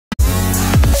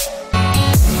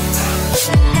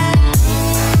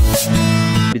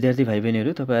विद्यार्थी भाइ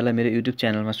बहिनीहरु तपाईहरुलाई मेरो YouTube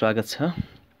च्यानलमा स्वागत छ।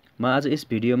 म आज यस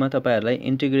भिडियोमा तपाईहरुलाई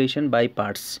इन्टिग्रेसन बाइ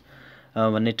पार्ट्स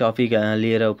भन्ने टपिक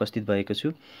लिएर उपस्थित भएको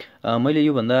छु। मैले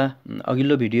यो भन्दा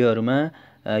अघिल्लो भिडियोहरुमा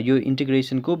यो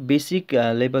इन्टिग्रेसनको बेसिक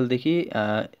लेभलदेखि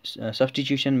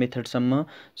सब्स्टिट्युसन मेथडसम्म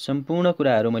सम्पूर्ण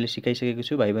कुराहरु मैले सिकाइसकेको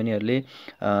छु। भाइ बहिनीहरुले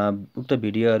उक्त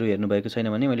भिडियोहरु हेर्नु भएको छैन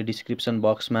भने मैले डिस्क्रिप्सन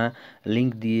बक्समा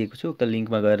लिंक दिएको छु, उक्त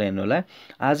लिंकमा गएर हेर्नु होला।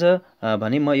 आज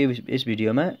भने म यस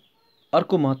भिडियोमा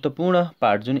अर्को महत्त्वपूर्ण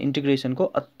पार्ट जुन इन्टिग्रेसनको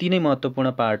अति नै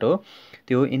महत्त्वपूर्ण पार्ट हो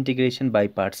त्यो हो इन्टिग्रेसन बाइ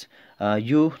पार्ट्स।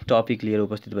 यो टपिक लिएर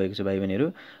उपस्थित भएको छु भाइ बहिनीहरु।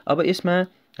 अब यसमा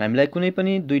हामीलाई कुनै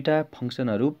पनि दुईटा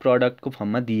फंक्सनहरु प्रोडक्टको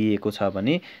फर्ममा दिएको छ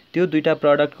भने त्यो दुईटा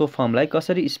प्रोडक्टको फर्मलाई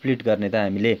कसरी स्प्लिट गर्ने त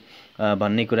हामीले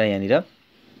भन्ने कुरा यहाँनिर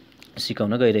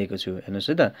सिकाउन गइरहेको छु। हेर्नुस्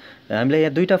है त, हामीलाई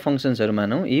यहाँ दुईटा फंक्सन्सहरु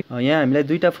मानौं। यहाँ हामीलाई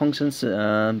दुईटा फंक्सन्स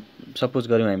सपोज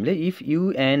गर्यौं हामीले, if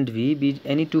you and we be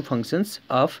any two फंक्सन्स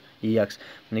of x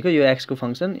भनेको यो x को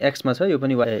फंक्सन x मा छ, यो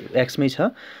पनि x मै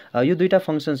छ। यो दुईटा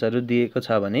फंक्सन्सहरु दिएको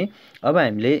छ भने अब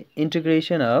हामीले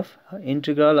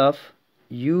इन्टिग्रल अफ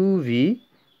u v,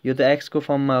 यो त x को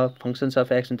फर्ममा फंक्सन्स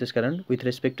अफ x त्यसकारण विथ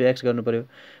रेस्पेक्ट टु x गर्नु पर्यो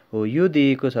हो। यो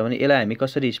दिएको छ भने यसलाई हामी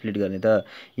कसरी स्प्लिट गर्ने त?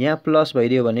 यहाँ प्लस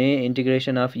भइदियो भने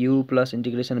integration of u plus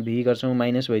integration v गर्छौं,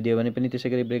 माइनस भइदियो भने पनि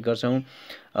त्यसैगरी ब्रेक गर्छौं।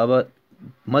 अब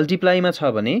मल्टिप्लाईमा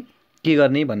छ भने के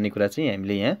गर्ने भन्ने कुरा चाहिँ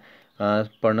हामीले यहाँ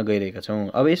पढ्न गइरहेका छौं।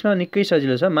 अब यसमा निकै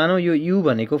सजिलो छ। मानौ यो u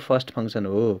भनेको फर्स्ट फंक्सन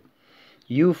हो,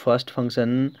 u फर्स्ट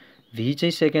फंक्सन, v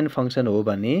चाहिँ सेकेन्ड फंक्सन हो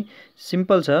भने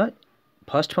सिम्पल छ,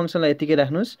 फर्स्ट फंक्सनलाई यतिकै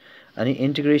राख्नुस् अनि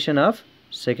integration of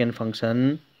second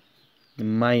function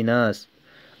minus.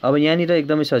 अब यहाँनिर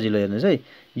एकदमै सजिलो हेर्नुस् है,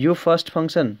 यो फर्स्ट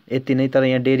फंक्सन यति नै, तर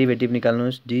यहाँ derivative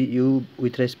निकाल्नुस् du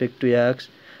with respect to x,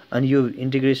 अनि यो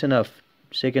इन्टिग्रेसन अफ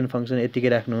सेकेन्ड फंक्सन यतिकै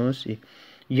राख्नुस्।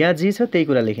 यहाँ जे छ त्यही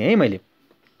कुरा लेखेँ है मैले।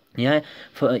 यहाँ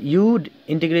u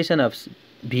इन्टिग्रेसन अफ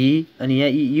v अनि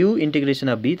यहाँ u इन्टिग्रेसन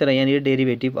अफ v, तर यहाँनिर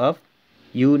डेरिभेटिभ अफ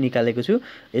u निकालेको छु।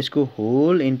 यसको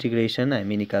होल इन्टिग्रेसन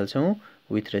हामी निकाल्छौं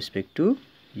विथ रेस्पेक्ट टु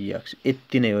x।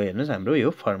 यति नै हो, हेर्नुस् हाम्रो यो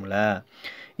फर्मुला।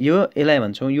 यसलाई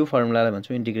भन्छौं, यो फर्मुलालाई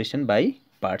भन्छौं इन्टिग्रेसन बाइ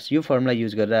पार्ट्स। यो फर्मुला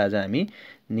युज गरेर आज हामी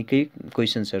निकै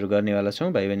क्वेशन्सहरु गर्नेवाला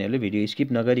छौं। भाइ बहिनीहरुले भिडियो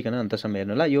स्किप नगरिकन अन्तसम्म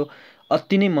हेर्नु होला, यो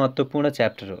अति नै महत्त्वपूर्ण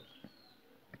च्याप्टर हो।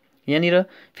 यहाँनिर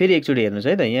फेरि एकचोटी हेर्नुस्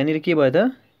है त, यहाँनिर के भयो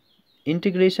त,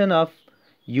 integration of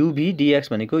u v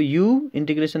dx भनेको u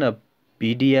integration of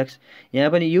v dx, यहाँ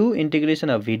पनि u integration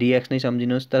of v dx नै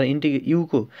सम्झिनुस्, तर u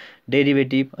को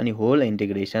डेरिभेटिभ अनि होल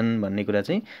इन्टिग्रेसन भन्ने कुरा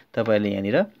चाहिँ तपाईहरुले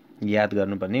यहाँनिर याद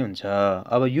गर्नुपर्ने हुन्छ।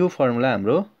 अब यो फर्मुला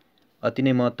हाम्रो अति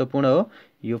नै महत्त्वपूर्ण हो,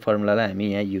 यो फर्मुलालाई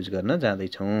हामी यहाँ युज गर्न जाँदै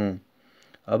छौं।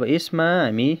 अब यसमा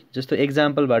हामी जस्तो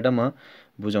एक्जाम्पलबाट म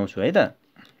बुझाउँछु है त।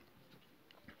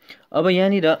 अब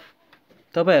यहाँनिर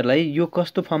तपाईहरुलाई यो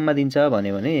कस्तो फर्ममा दिन्छ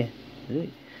भने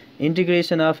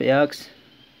integration of x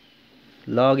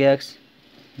log x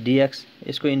dx,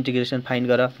 यसको इन्टिग्रेसन फाइन्ड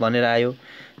गर भनेर आयो।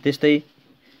 त्यस्तै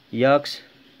x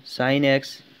sin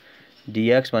x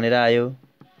dx भनेर आयो।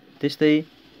 त्यस्तै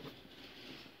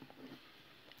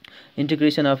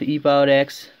integration of e power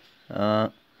x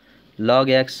log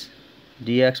x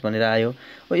dx भनेर आयो।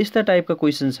 यस्ता टाइपका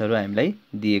क्वेशन्सहरु हामीलाई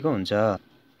दिएको हुन्छ।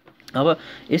 अब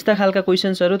यस्ता खालका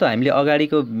क्वेशन्सहरु त हामीले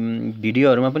अगाडिको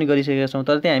भिडियोहरुमा पनि गरिसकेका छौं,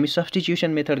 तर त्यहाँ हामी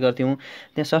सब्स्टिट्युसन मेथड गर्थ्यौं।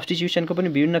 त्यहाँ सब्स्टिट्युसनको पनि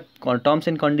विभिन्न टर्म्स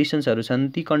एन्ड कन्डिसन्सहरु छन्,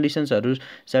 ती कन्डिसन्सहरु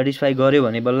स्याटिस्फाई गर्यो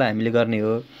भने बल्ल हामीले गर्ने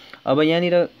हो। अब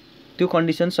यहाँनिर त्यो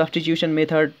कन्डिसन सब्स्टिट्युसन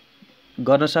मेथड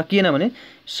गर्न सकिएन भने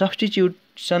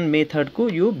सब्स्टिट्युसन मेथडको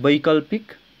यो वैकल्पिक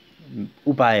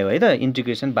उपाय हो है त,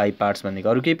 इन्टिग्रेसन बाइ पार्ट्स भनेको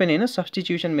अरु केही पनि हैन,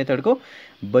 सब्स्टिट्युसन मेथडको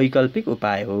वैकल्पिक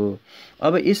उपाय हो।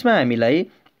 अब यसमा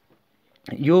हामीलाई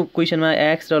यो क्वेशनमा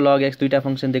x र log x दुईटा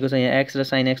फंक्सन दिएको छ, यहाँ x र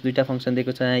sin x दुईटा फंक्सन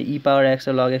दिएको छ, यहाँ e पावर x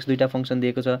र log x दुईटा फंक्सन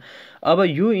दिएको छ। अब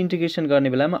यो इन्टिग्रेसन गर्ने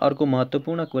बेलामा अर्को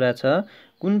महत्त्वपूर्ण कुरा छ,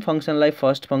 कुन फंक्सनलाई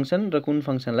फर्स्ट फंक्सन र कुन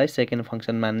फंक्सनलाई सेकेन्ड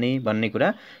फंक्सन मान्ने भन्ने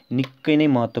कुरा निकै नै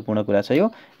महत्त्वपूर्ण कुरा छ।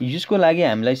 यसको लागि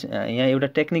हामीलाई यहाँ एउटा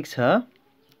टेक्निक छ,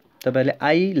 तपाईहरुले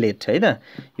आई लेट है त,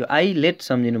 यो आई लेट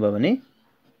सम्झिनु भयो भने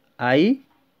I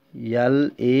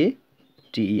L A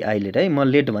T E I let है, म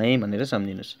लेट भएँ भनेर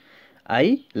सम्झिनुस्,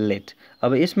 आई लेट।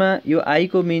 अब यसमा यो आई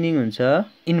को मिनिङ हुन्छ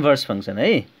इन्भर्स फंक्सन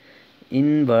है,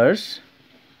 इन्भर्स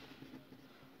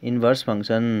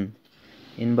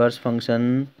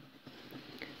फंक्सन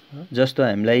जस्तो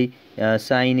हामीलाई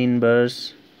साइन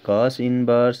इन्भर्स, कस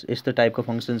इन्भर्स यस्तो टाइपको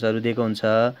फंक्सन्सहरु दिएको हुन्छ।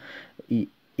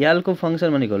 एल को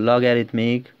फंक्सन भनेको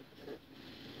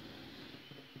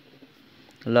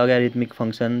लगारिथमिक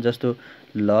फंक्सन जस्तो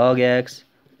log x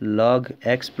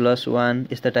plus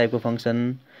 1 यस्ता टाइपको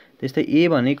फंक्सन। त्यस्तै a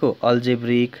भनेको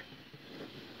अल्जेब्रिक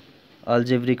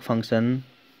फंक्सन,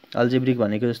 अल्जेब्रिक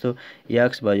भनेको जस्तो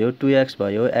x भयो, 2x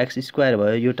भयो, x स्क्वायर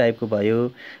भयो, यो टाइपको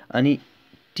भयो। अनि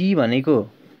t भनेको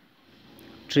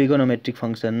ट्रिगोनोमेट्रिक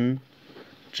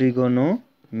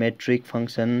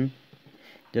फंक्सन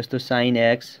जस्तो sin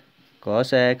x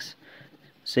cos x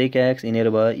sec x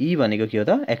यिनीहरु भयो। ई भनेको के हो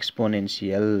त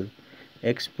exponential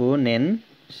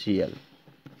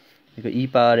e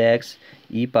power x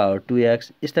e power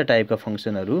 2x यस्ता टाइपका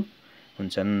फंक्सनहरु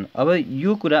हुन्छन्। अब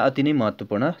यो कुरा अति नै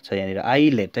महत्त्वपूर्ण छ यहाँनिर आई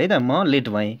लेट है त म लेट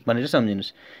भएँ भनेर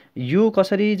सम्झिनुस्। यो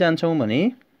कसरी जान्छौं भने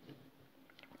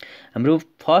हाम्रो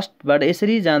फर्स्टबाट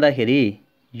यसरी जाँदाखेरि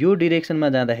यो डाइरेक्सनमा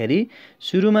जाँदाखेरि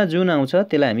सुरुमा जुन आउँछ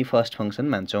त्यसलाई हामी फर्स्ट फंक्सन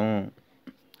मान्छौं।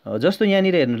 जस्तो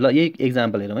यहाँनिर हेर्नु ल यही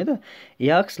एक्जाम्पल हेरौँ है त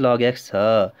x log x छ।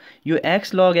 यो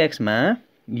x log x मा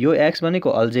यो x भनेको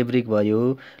अल्जेब्रिक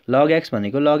भयो, log x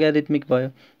भनेको लगारिथमिक भयो।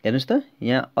 हेर्नुस् त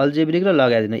यहाँ अल्जेब्रिक र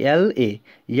लगारिथमिक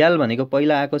l भनेको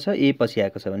पहिला आएको छ a पछि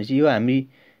आएको छ भनेपछि यो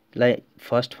हामीलाई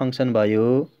फर्स्ट फंक्सन भयो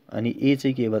अनि a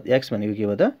चाहिँ के भयो x भनेको के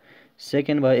भयो त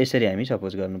सेकेन्ड भयो। यसरी हामी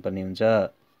सपोज गर्नुपर्ने हुन्छ।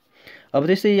 अब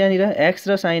त्यस्तै यहाँनिर x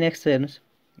र sin x छ हेर्नुस्।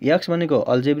 x भनेको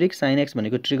अल्जेब्रिक sin x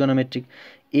भनेको ट्रिगोनोमेट्रिक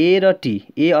a र t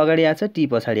a अगाडि आछ t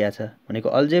पछाडि आछ भनेको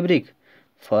अल्जेब्रिक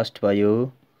फर्स्ट भयो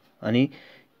अनि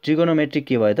ट्रिगोनोमेट्रिक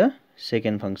के भयो त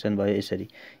सेकेन्ड फंक्सन भयो। यसरी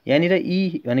यहाँनिर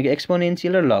e भनेको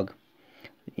एक्सपोनेन्शियल र लग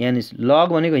यानी लग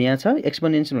भनेको यहाँ छ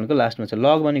एक्सपोनेन्शियल भनेको लास्टमा छ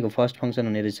लग भनेको फर्स्ट फंक्सन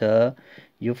हुने रहेछ।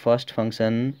 यो फर्स्ट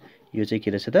फंक्सन यो चाहिँ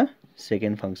के रहेछ त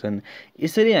सेकेन्ड फंक्सन।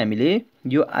 यसरी हामीले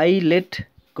यो आइलेट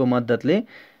को मद्दतले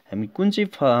हामी कुन चाहिँ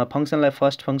फंक्सनलाई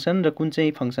फर्स्ट फंक्सन र कुन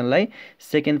चाहिँ फंक्सनलाई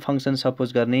सेकेन्ड फंक्सन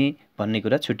सपोज गर्ने भन्ने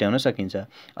कुरा छुट्याउन सकिन्छ।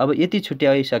 अब यति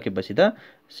छुट्याइसकेपछि त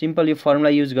सिम्पल यो फर्मुला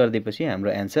युज गर्दैपछि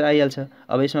हाम्रो आन्सर आइहाल्छ।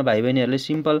 अब यसमा भाइ बहिनीहरुले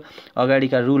सिम्पल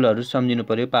अगाडिका रुलहरु सम्झिनु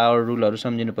पर्यो, पावर रुलहरु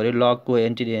सम्झिनु पर्यो, लग को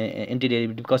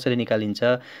एन्टिडेरिभेटिभ कसरी निकालिन्छ,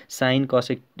 sin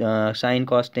cos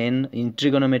tan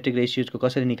ट्रिगोनोमेट्रिक रेशियोजको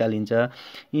कसरी निकालिन्छ,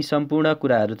 यी सम्पूर्ण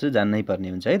कुराहरु चाहिँ जान्नै पर्ने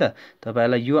हुन्छ है त।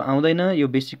 तपाईहरुलाई यो आउँदैन यो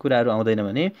बेसिक कुराहरु आउँदैन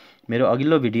भने मेरो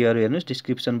अघिल्लो भिडियोहरु हेर्नुस्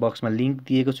डिस्क्रिप्सन बक्समा लिंक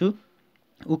दिएको छु।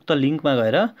 उक्त लिंकमा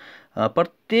गएर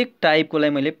प्रत्येक टाइपकोलाई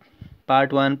मैले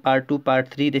पार्ट 1 पार्ट 2 पार्ट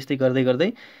 3 त्यस्तै गर्दै गर्दै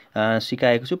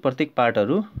सिकाएको छु। प्रत्येक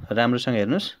पार्टहरु राम्रोसँग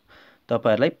हेर्नुस्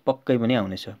तपाईहरुलाई पक्कै पनि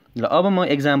आउनेछ। ल अब म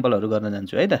एक्जाम्पलहरु गर्न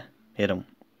जान्छु है त। हेरौं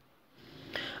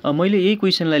मैले यही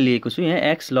क्वेशनलाई लिएको छु यहाँ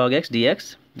x log x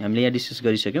dx हामीले यहाँ डिस्कस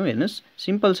गरिसक्यौं। हेर्नुस्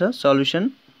सिम्पल छ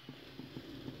सल्युसन।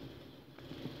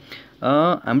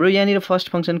 हाम्रो यहाँनिर फर्स्ट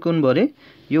फंक्सन कुन भयो रे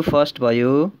यो फर्स्ट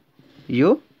भयो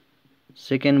यो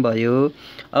सेकेन्ड भयो।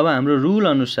 अब हाम्रो रुल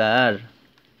अनुसार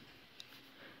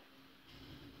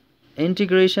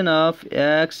integration of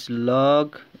x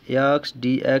log x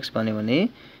dx भन्यो भने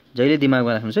जहिले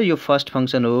दिमागमा राख्नुस् यो फर्स्ट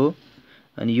फंक्सन हो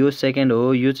अनि यो सेकेन्ड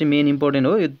हो। यो चाहिँ मेन इम्पोर्टेन्ट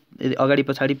हो। यो अगाडि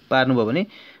पछाडि पार्नु भयो भने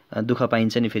दुःख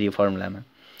पाइन्छ नि फेरि यो फर्मुलामा।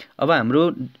 अब हाम्रो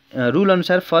रुल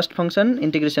अनुसार first function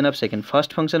integration of second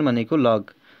first function भनेको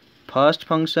लग first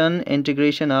function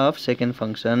integration of second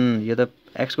function यो त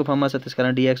x को फर्ममा छ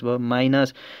त्यसकारण dx भयो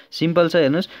माइनस सिम्पल छ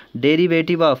हेर्नुस्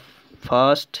डेरिभेटिभ अफ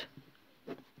फर्स्ट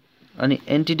अनि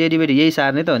एन्टिडेरिभेटिभ यही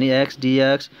सार्ने त हो नि x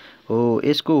dx हो।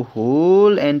 यसको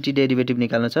होल एन्टिडेरिभेटिभ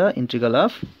निकाल्न छ integral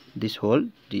of this whole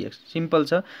dx simple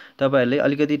छ। तपाईहरुले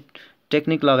अलिकति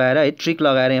टेक्निक लगाएर है ट्रिक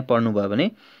लगाएर यहाँ पढ्नु भयो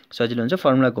भने सजिलो हुन्छ।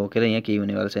 फर्मुला घोकेर यहाँ केही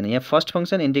हुनेवाला छैन। यहाँ first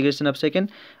function integration of second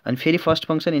अनि फेरि first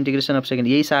function integration of second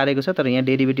यही सारेको छ तर यहाँ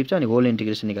डेरिभेटिभ छ अनि होल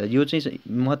इंटीग्रेशन निकाल्छ। यो चाहिँ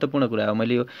महत्त्वपूर्ण कुरा हो।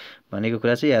 मैले यो भनेको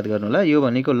कुरा चाहिँ याद गर्नु होला। यो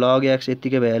भनेको log x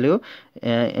यतिकै भइहाल्यो।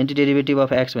 एन्टिडेरिभेटिभ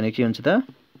अफ x भनेको के हुन्छ त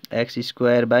x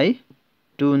स्क्वायर बाइ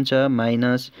 2 हुन्छ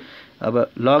माइनस अब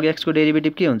log x को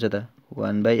डेरिभेटिभ के हुन्छ त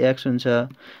 1/x हुन्छ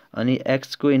अनि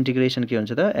x को इंटीग्रेशन के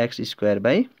हुन्छ त x स्क्वायर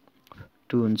बाइ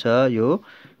 2 हुन्छ। यो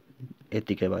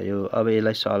यतिकै भयो। अब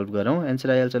यसलाई सल्भ गरौँ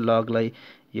आन्सर आइहाल्छ। log लाई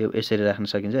यो यसरी राख्न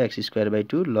सकिन्छ x square by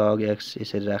 2 log x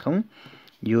यसरी राखौं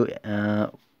यो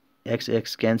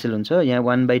x क्यान्सल हुन्छ यहाँ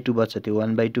 1/2 बच्छ त्यो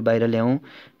 1/2 बाहिर ल्याउँ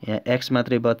यहाँ x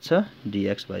मात्रै बच्छ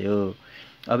dx भयो।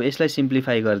 अब यसलाई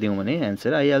सिम्प्लिफाई गर्दियौं भने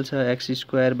आन्सर आइहाल्छ x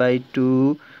square by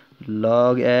 2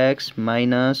 log x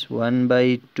minus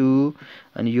 1/2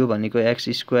 अनि यो भनेको x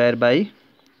square by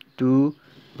 2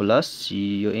 plus c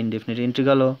यो इन्डेफिनिट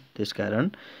इन्टिग्रल हो त्यसकारण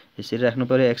यसरी राख्नु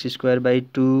पर्यो x square by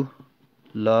 2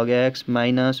 log x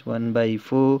minus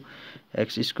 1/4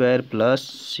 x square plus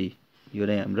c यो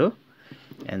नै हाम्रो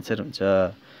आन्सर हुन्छ।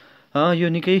 यो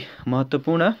निकै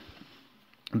महत्त्वपूर्ण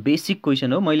बेसिक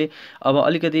क्वेशन हो। मैले अब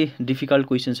अलिकति डिफिकल्ट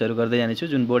क्वेशन्सहरु गर्दै जानेछु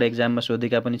जुन बोर्ड एक्जाममा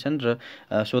सोधेका पनि छन् र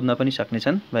सोध्न पनि सक्ने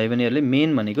छन्। भाइ बहिनीहरुले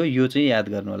मेन भनेको यो चाहिँ याद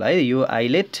गर्नु होला है। यो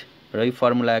आइलेट र यो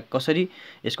फर्मुला कसरी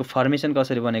यसको फर्मेसन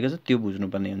कसरी बनेको छ त्यो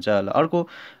बुझ्नुपर्ने हुन्छ। ल अर्को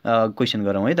क्वेशन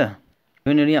गरौँ है त।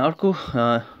 बहिनीहरु यहाँ अर्को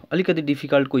अलिकति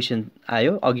डिफिकल्ट क्वेशन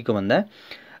आयो अघिको भन्दा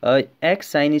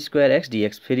x sin square x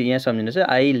dx फेरि यहाँ सम्झिनुस्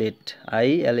आइलेट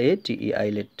ILATE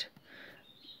आइलेट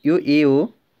यो a हो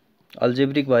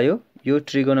अल्जेब्रिक भयो यो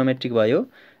ट्रिगोनोमेट्रिक भयो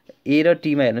ए र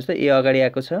टीमा हेर्नुस् त ए अगाडि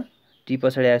आएको छ टी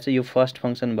पछाडि आएको छ यो फर्स्ट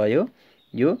फंक्सन भयो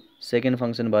यो सेकेन्ड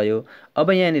फंक्सन भयो अब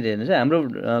यहाँनिर हेर्नुस् है हाम्रो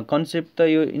कन्सेप्ट त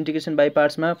यो integration by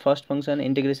पार्ट्समा first function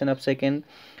integration of second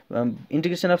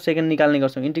निकाल्ने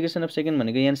गर्छौं इंटीग्रेसन अफ सेकेन्ड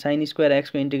भनेको यहाँ sin स्क्वायर x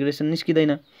को इंटीग्रेसन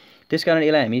निस्किदैन त्यसकारण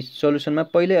यसलाई हामी सोलुसनमा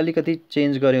पहिले अलिकति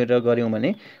चेन्ज गर्यौं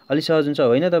भने अलि सहज हुन्छ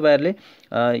होइन तपाईहरुले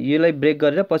यसलाई ब्रेक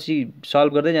गरेर पछि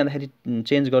सल्भ गर्दै जाँदाखेरि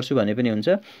चेन्ज गर्छु भने पनि हुन्छ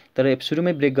तर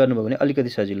सुरुमै ब्रेक गर्नुभयो भने अलिकति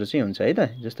सजिलो चाहिँ हुन्छ है त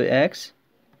जस्तो x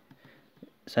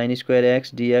sin square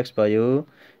x dx भयो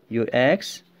यो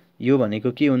x यो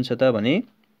भनेको के हुन्छ त भने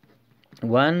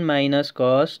 1 minus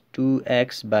cos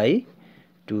 2x by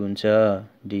 2 हुन्छ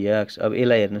dx अब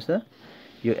यसलाई हेर्नुस् त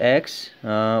यो x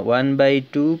 1 by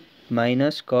 2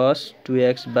 minus cos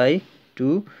 2x by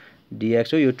 2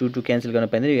 dx हो यो 2 क्यान्सल गर्न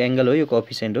पाइदैन यो एंगल हो यो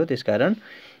कोएफिसिएन्ट हो त्यसकारण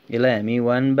यसलाई हामी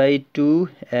 1 by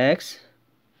 2x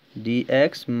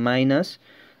dx minus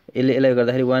यसलाई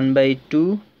गर्दाखेरि 1 by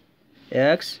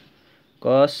 2x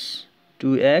cos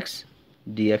 2x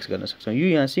dx गर्न सक्छौं यो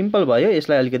यहाँ सिम्पल भयो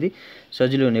यसलाई अलिकति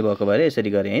सजिलो हुने भएको भएर यसरी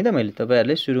गरे है त मैले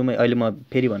तपाईहरुले सुरुमै अहिले म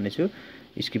फेरि भन्ने छु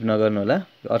स्किप नगर्नु होला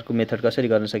अर्को मेथड कसरी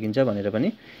गर्न सकिन्छ भनेर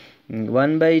पनि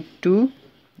 1 by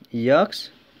 2x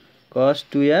cos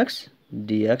 2x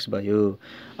dx भयो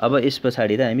अब यस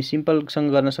पछाडी त हामी सिम्पल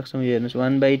सँग गर्न सक्छौं यो हेर्नुस्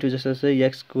 1 by 2 जस्तो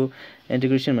x को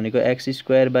इंटीग्रेसन भनेको x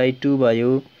स्क्वायर by 2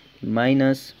 भयो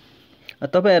माइनस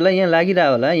तपाईहरुलाई यहाँ लागिरा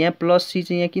होला यहाँ प्लस c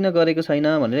चाहिँ यहाँ किन गरेको छैन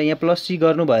भनेर यहाँ प्लस c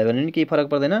गर्नु भयो भने नि केही फरक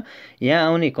पर्दैन यहाँ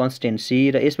आउने कन्स्टेन्ट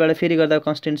c र यसबाट फेरि गर्दा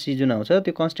कन्स्टेन्ट c जुन आउँछ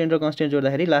त्यो कन्स्टेन्ट र कन्स्टेन्ट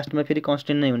जोड्दाखेरि लास्टमा फेरि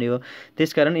कन्स्टेन्ट नै हुने हो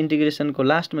त्यसकारण इंटीग्रेसनको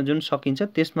लास्टमा जुन सकिन्छ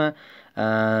त्यसमा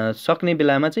सक्ने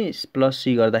बेलामा चाहिँ प्लस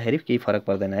c गर्दाखेरि केही फरक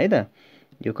पर्दैन है त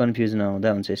यो कन्फ्युज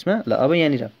नहुँदा हुन्छ यसमा ल अब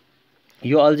यहाँनिर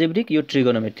यो अल्जेब्रिक यो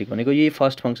ट्रिगोनोमेट्रिक भनेको यही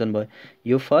फर्स्ट फंक्सन भयो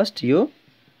यो फर्स्ट यो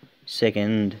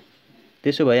सेकेन्ड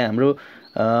त्यसो भए हाम्रो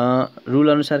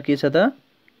रुल अनुसार के छ त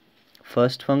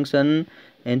first function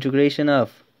integration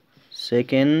of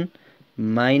second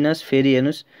minus फेरि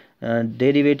हेर्नुस्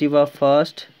derivative of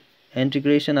first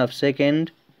integration of second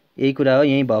यही कुरा हो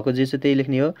यही भएको जे छ त्यही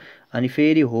लेख्ने हो अनि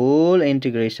फेरि होल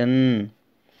इंटीग्रेसन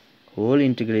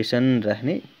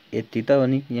राख्ने यति त हो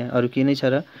नि यहाँ अरु के नै छ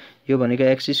र यो भनेको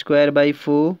x square by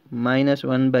 4 minus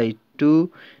 1 by 2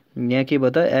 यहाँ के भयो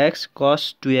त x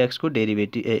cos 2x को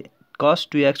डेरिभेटिभ cos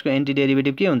 2x को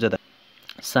एन्टिडेरिभेटिभ के हुन्छ त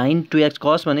sin 2x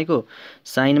cos भनेको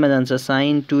sin मा जान्छ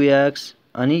sin 2x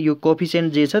अनि यो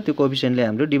कोएफिसिएन्ट जे छ त्यो कोएफिसिएन्टले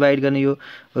हाम्रो डिवाइड गर्ने यो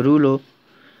रुल हो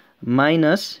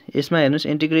माइनस यसमा हेर्नुस्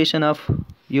इंटीग्रेसन अफ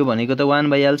यो भनेको त 1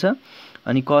 भइहाल्छ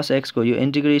अनि cos x को यो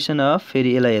इंटीग्रेसन अफ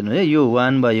फेरि यसलाई हेर्नु है यो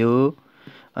 1 भयो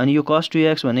अनि यो cos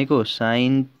 2x भनेको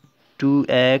sin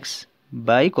 2x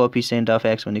by coefficient of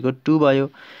x भनेको 2 भयो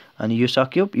अनि यो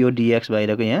सक्यो यो dx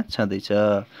बाहिरको यहाँ छँदैछ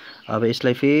अब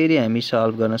यसलाई फेरि हामी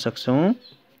सल्भ गर्न सक्छौं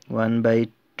 1 by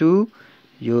 2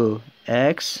 यो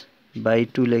x by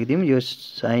 2 लेख्दियौं यो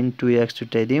sin 2x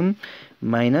छुट्याइदियौं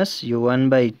माइनस यो 1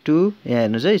 by 2 यहाँ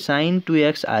हेर्नुस् है sin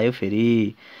 2x आयो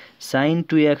फेरि sin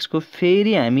 2x को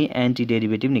फेरि हामी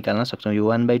एन्टिडेरिभेटिभ निकाल्न सक्छौं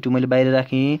यो 1 by 2 मैले बाहिर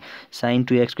राखे sin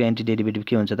 2x को एन्टिडेरिभेटिभ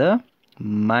के हुन्छ त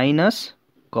माइनस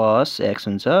cos x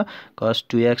हुन्छ cos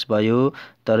 2x भयो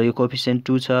तर यो कोएफिसिएन्ट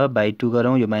 2 छ बाइ 2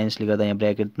 गरौँ यो माइनसले गर्दा यहाँ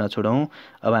ब्र्याकेट नछोडौं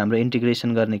अब हाम्रो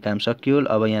इंटीग्रेसन गर्ने काम सकियो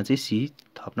अब यहाँ चाहिँ c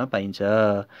थप्न पाइन्छ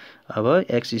अब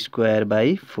x स्क्वायर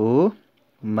बाइ 4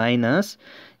 माइनस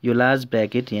यो लार्ज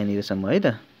ब्र्याकेट यहाँ निरसम्म है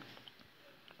त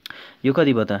यो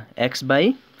कति भयो त x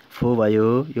बाइ 4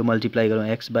 भयो यो मल्टिप्लाई गरौँ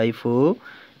x बाइ 4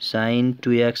 sin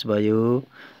 2x भयो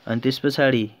अनि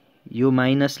त्यसपछि यो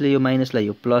माइनसले यो माइनसलाई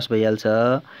यो प्लस भइहाल्छ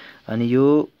अनि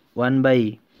यो 1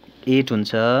 by 8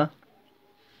 हुन्छ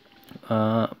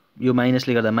यो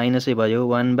माइनसले गर्दा माइनसै भयो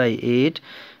 1 by 8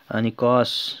 अनि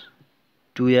cos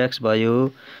 2x भयो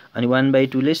अनि 1 by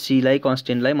 2 ले c लाई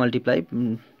कन्स्टेन्टलाई मल्टिप्लाई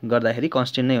गर्दाखेरि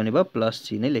कन्स्टेन्ट नै हुने भयो प्लस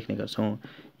c नै लेख्ने गर्छौं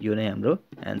यो नै हाम्रो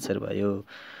आन्सर भयो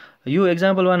यो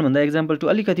एक्जाम्पल 1 भन्दा एक्जाम्पल 2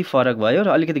 अलिकति फरक भयो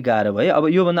र अलिकति गाह्रो भयो अब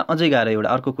यो भन्दा अझै गाह्रो एउटा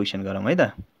अर्को क्वेशन गरौँ है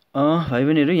त भाइ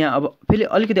बहिनीहरु यहाँ अब फेरि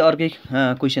अलिकति अर्कै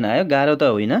क्वेशन आयो गाह्रो त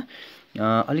होइन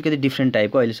अलिकति डिफ्रेन्ट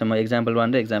टाइपको अहिलेसम्म एक्जाम्पल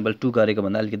 1 र एक्जाम्पल 2 गरेको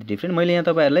भन्दा अलिकति डिफ्रेन्ट मैले यहाँ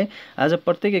तपाईहरुलाई आज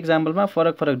प्रत्येक एक्जाम्पलमा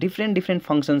फरक डिफ्रेन्ट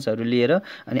फंक्सन्सहरु लिएर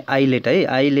अनि आइलेट है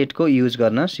आइलेट को युज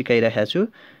गर्न सिकाइराखेको छु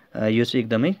यो चाहिँ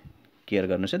एकदमै केयर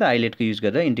गर्नुस् है त आइलेट को युज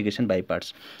गरेर इंटीग्रेसन बाइ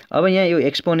पार्ट्स अब यहाँ यो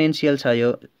एक्सपोनेन्शियल छ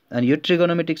यो अनि यो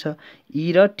ट्रिगोनोमेट्रिक छ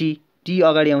e र t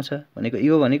अगाडि आउँछ भनेको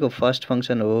यो भनेको फर्स्ट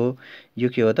फंक्सन हो यो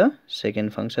के हो त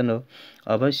सेकेन्ड फंक्सन हो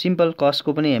अब सिम्पल cos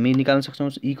को पनि हामी निकाल्न सक्छौं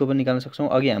e को पनि निकाल्न सक्छौं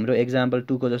अघि हाम्रो एक्जाम्पल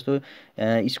 2 को जस्तो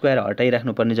स्क्वायर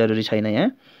हटाइराख्नु पर्ने जरुरी छैन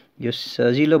यहाँ यो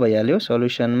सजिलो भइहाल्यो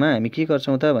सोलुसनमा हामी के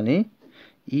गर्छौं त भने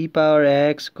e power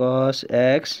x cos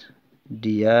x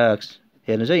dx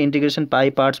हेर्नुस् है इंटीग्रेसन बाइ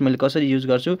पार्ट्स मैले कसरी युज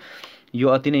गर्छु यो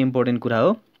अति नै इम्पोर्टेन्ट कुरा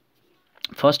हो।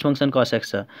 फर्स्ट फंक्सन cos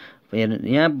x छ,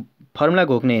 यहाँ फर्मुला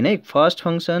घोक्ने हैन है। First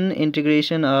function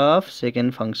integration of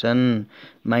second function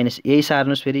minus यही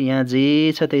सार्नुस्, फेरि यहाँ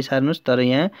जे छ त्यही सार्नुस्, तर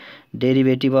यहाँ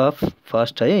डेरिभेटिभ अफ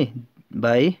फर्स्ट है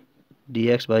बाई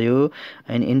dx भयो,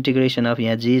 अनि इंटीग्रेशन अफ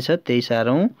यहाँ जे छ त्यही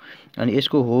सारौँ, अनि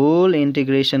यसको होल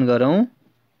इंटीग्रेशन गरौँ।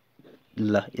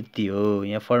 ल यति हो,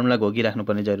 यहाँ फर्मुला घोकिराख्नु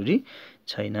पर्ने जरुरी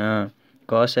छैन।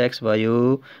 cos x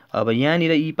भयो। अब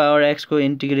यहाँनिर e पावर x को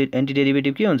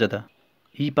एन्टिडेरिभेटिभ के हुन्छ त?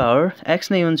 e पावर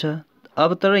x नै हुन्छ।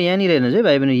 अब तर यहाँनिर हेर्नुहोस् है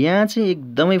भाइ बहिनी, यहाँ चाहिँ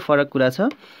एकदमै फरक कुरा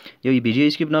छ। यो भिडियो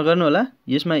स्किप नगर्नु होला,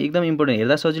 यसमा एकदम इम्पोर्टेन्ट,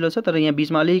 हेर्दा सजिलो छ तर यहाँ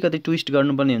बीचमा अलिकति ट्विस्ट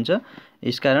गर्नुपर्ने हुन्छ।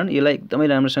 यसकारण यसलाई एकदमै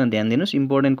राम्रोसँग ध्यान दिनुस्,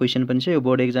 इम्पोर्टेन्ट क्वेसन पनि छ, यो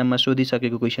बोर्ड एक्जाममा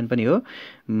सोधिसकेको क्वेसन पनि हो।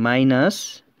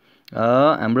 माइनस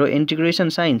हाम्रो इन्टिग्रेसन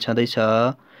साइन छँदैछ।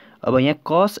 अब यहाँ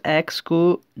cos x को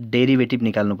डेरिभेटिभ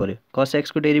निकाल्नु पर्यो। cos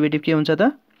x को डेरिभेटिभ के हुन्छ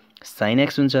त? sin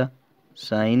x हुन्छ,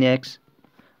 sin x।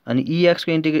 अनि ex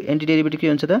को एन्टिडेरिभेटिभ के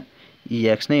हुन्छ त?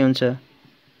 ex नै हुन्छ।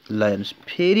 ल हेर्नुहोस्,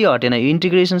 फेरि हटेन,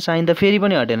 इन्टिग्रेसन साइन त फेरि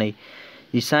पनि हटेन।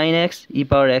 यी sin x e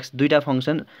power x दुईटा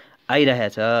फंक्सन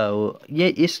आइरहेछ हो।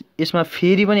 यसमा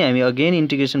फेरि पनि हामी अगेन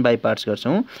इन्टिग्रेसन बाई पार्ट्स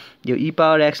गर्छौँ। यो e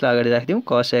पावर x लाई अगाडि राख्दियौँ,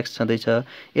 cos x छँदैछ।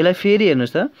 यसलाई फेरि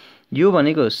हेर्नुहोस् त, यो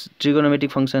भनेको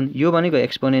ट्रिगोनोमेट्रिक फंक्सन, यो भनेको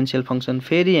एक्सपोनेन्शियल फंक्सन,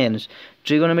 फेरि यहाँ हेर्नुहोस्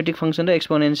ट्रिगोनोमेट्रिक फंक्सन र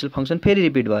एक्सपोनेन्शियल फंक्सन फेरि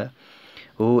रिपिट भयो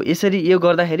हो। यसरी यो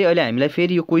गर्दाखेरि अहिले हामीलाई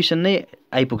फेरि यो क्वेसन नै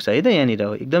आइपुग्छ है त। यहाँनिर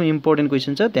हो, एकदम इम्पोर्टेन्ट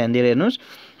क्वेसन छ, ध्यान दिएर हेर्नुहोस्।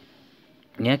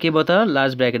 यहाँ के भयो त?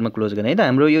 लार्ज ब्र्याकेटमा क्लोज गर्ने है त।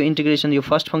 हाम्रो यो इन्टिग्रेसन, यो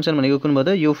फर्स्ट फंक्सन भनेको कुन भयो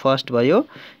त? यो फर्स्ट भयो,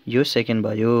 यो सेकेन्ड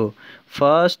भयो।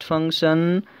 First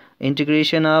function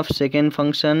integration of second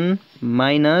function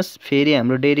minus फेरि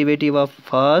हाम्रो derivative of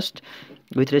first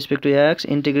with respect to x,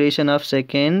 integration of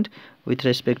second with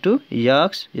respect to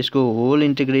x, यसको होल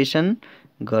इंटीग्रेशन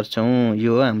गर्छौं।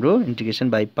 यो हो हाम्रो इंटीग्रेशन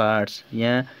बाई पार्ट्स।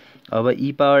 यहाँ अब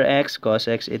e power x cos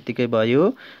x यतिकै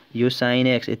भयो, यो sin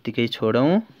x यतिकै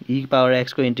छोडौं। e पावर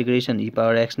x को इंटीग्रेशन e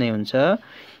पावर x नै हुन्छ,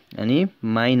 अनि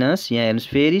माइनस यहाँ हेर्नुस्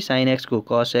फेरि sin x को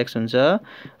cos x हुन्छ,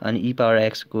 अनि e पावर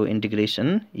x को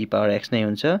इंटीग्रेशन e पावर x नै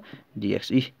हुन्छ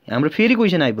dx। हाम्रो फेरि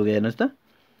क्वेसन आइपुग्यो, हेर्नुस् त,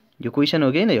 यो क्वेसन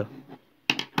हो कि हैन? यो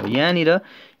यहाँनिर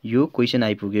यो क्वेसन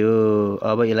आइपुग्यो।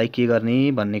 अब यसलाई के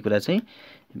गर्ने भन्ने कुरा चाहिँ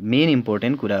मेन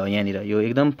इम्पोर्टेन्ट कुरा हो। यहाँनिर यो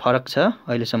एकदम फरक छ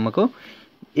अहिलेसम्मको।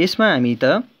 यसमा हामी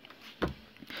त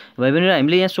भाइबहिनीहरु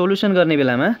हामीले यहाँ सोलुसन गर्ने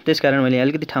बेलामा, त्यसकारण मैले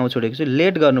अलिकति ठाउँ छोडेको छु,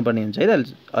 लेट गर्नुपर्ने हुन्छ है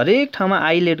त। हरेक ठाउँमा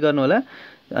आई लेट गर्नु होला,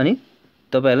 अनि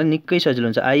तपाईहरुलाई निकै सजिलो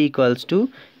हुन्छ। I equals to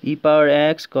e power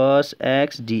x cos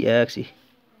x dx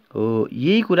हो।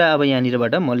 यही कुरा अब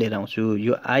यहाँनिरबाट म लिएर आउँछु।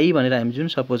 यो आई भनेर हामी जुन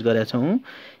सपोज गरेका छौं,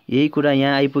 यही कुरा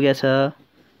यहाँ आइपुगेको छ।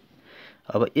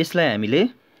 अब यसलाई हामीले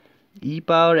e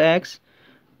power x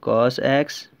cos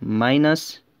x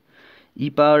minus e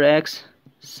power x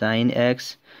sin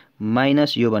x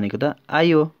minus यो भनेको त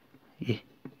आई हो।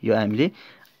 यो हामीले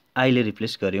आई ले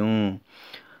रिप्लेस गर्यौं।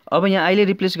 अब यहाँ आई ले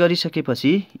रिप्लेस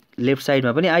गरिसकेपछि लेफ्ट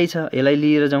साइडमा पनि आई छ, यसलाई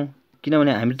लिएर जाउँ,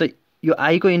 किनभने हामी त यो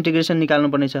आई को इंटीग्रेशन निकाल्नु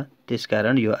पर्ने छ।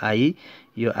 त्यसकारण यो आई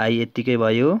यतिकै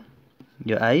भयो,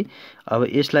 यो आई। अब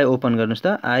यसलाई ओपन गर्नुस्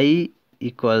त, आई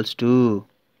इक्वल्स टु,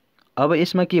 अब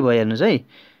यसमा के भयो हेर्नुस् है।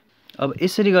 अब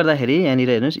यसरी गर्दाखेरि यहाँनिर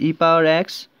हेर्नुस् e power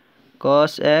x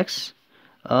cos x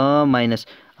minus,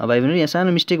 भाइ बहिनी यहाँ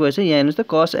सानो मिस्टेक भएछ। यहाँ हेर्नुस् त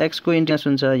cos x को इंटीग्रेशन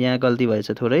हुन्छ, यहाँ गल्ती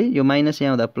भएछ थोरै, यो माइनस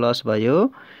यहाँ हुँदा प्लस भयो,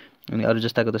 अनि अरु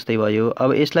जस्ताको तस्तै भयो।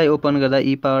 अब यसलाई ओपन गर्दा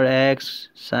e power x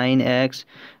sin x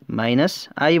minus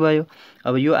I भयो।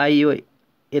 अब यो आई यो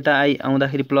यता आई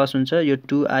आउँदाखेरि प्लस हुन्छ, यो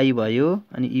 2i भयो,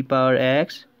 अनि e power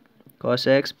x cos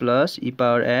x plus e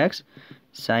power x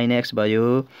sin x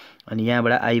भयो। अनि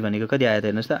यहाँबाट आई भनेको कति आयो त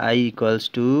हेर्नुस् त, आई इक्वल्स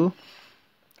टु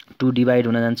 2 डिवाइड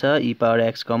हुन जान्छ, e पावर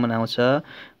x कमन आउँछ,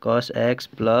 cos x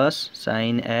plus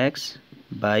sin x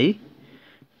by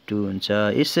 2 हुन्छ।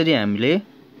 यसरी हामीले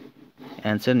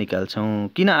एन्सर निकाल्छौं।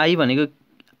 किन आई भनेको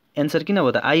एन्सर किन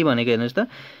भयो त? आई भनेको हेर्नुस् त,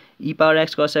 e power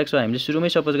x cos x हामीले सुरुमै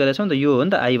सपोज गरेका छौं नि त, यो हो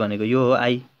नि त आई भनेको, यो हो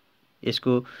आई।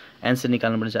 यसको एन्सर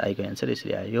निकाल्नु पर्छ, आई को एन्सर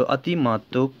यसरी आयो। यो अति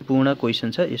महत्त्वपूर्ण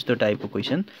क्वेशन छ, यस्तो टाइपको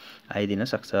क्वेशन आइदिन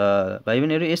सक्छ। भाइ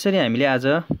बहिनीहरु, यसरी हामीले आज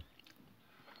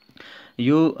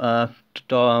यो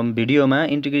भिडियोमा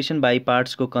इंटीग्रेशन बाई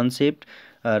पार्ट्स को कन्सेप्ट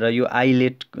र यो आई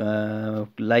लेट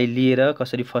लाई लिएर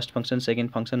कसरी फर्स्ट फंक्शन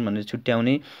सेकेन्ड फंक्शन भनेर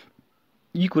छुट्याउने,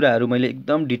 यी कुराहरु मैले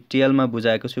एकदम डिटेलमा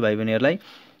बुझाएको छु भाइ बहिनीहरुलाई।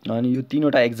 अनि यो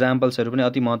तीनवटा एक्जाम्पल्सहरु पनि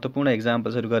अति महत्त्वपूर्ण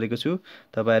एक्जाम्पल्सहरु गरेको छु।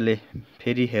 तपाईहरुले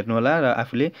फेरि हेर्नु होला र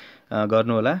आफूले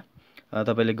गर्नु होला।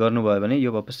 तपाईले गर्नुभयो भने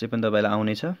यो अवश्य पनि तपाईलाई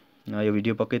आउने छ। यो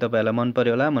भिडियो पक्कै तपाईहरुलाई मन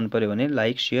पर्यो होला। मन पर्यो भने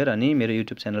लाइक, शेयर अनि मेरो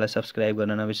युट्युब च्यानललाई सब्स्क्राइब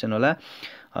गर्न नबिर्सनु होला।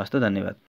 हस्त, धन्यवाद।